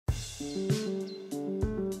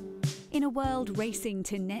In a world racing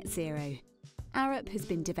to net zero, Arup has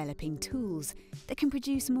been developing tools that can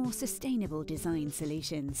produce more sustainable design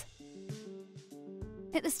solutions.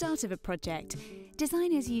 At the start of a project,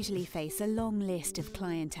 designers usually face a long list of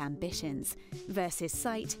client ambitions versus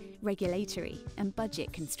site, regulatory and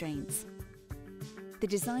budget constraints. The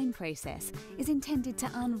design process is intended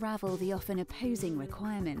to unravel the often opposing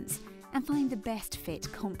requirements and find the best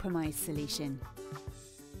fit compromise solution.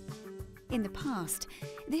 In the past,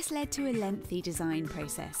 this led to a lengthy design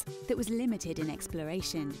process that was limited in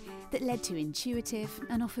exploration, that led to intuitive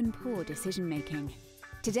and often poor decision-making.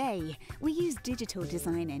 Today, we use digital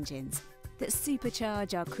design engines that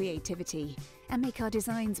supercharge our creativity and make our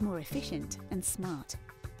designs more efficient and smart.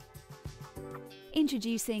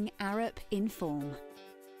 Introducing Arup InForm,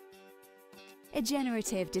 a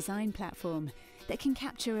generative design platform that can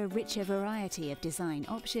capture a richer variety of design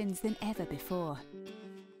options than ever before.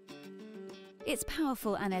 Its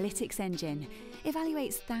powerful analytics engine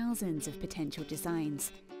evaluates thousands of potential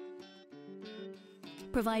designs,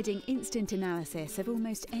 providing instant analysis of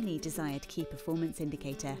almost any desired key performance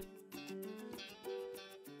indicator.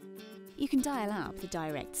 You can dial up the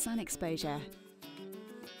direct sun exposure,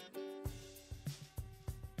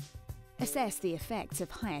 assess the effects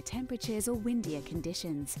of higher temperatures or windier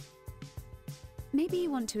conditions. Maybe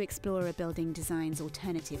you want to explore a building design's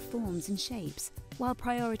alternative forms and shapes while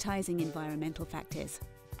prioritising environmental factors.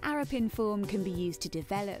 Arup InForm can be used to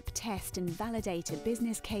develop, test and validate a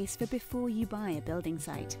business case for before you buy a building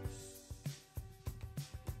site.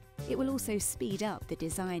 It will also speed up the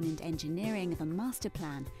design and engineering of a master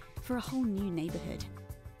plan for a whole new neighbourhood.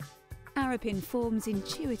 Arup InForm's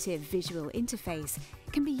intuitive visual interface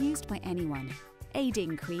can be used by anyone,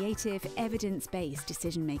 aiding creative, evidence-based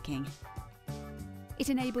decision-making. It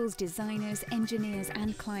enables designers, engineers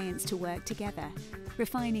and clients to work together,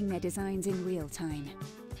 refining their designs in real time.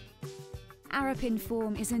 Arup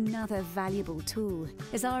InForm is another valuable tool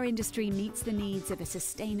as our industry meets the needs of a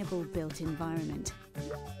sustainable built environment.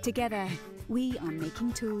 Together, we are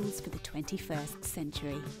making tools for the 21st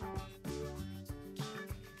century.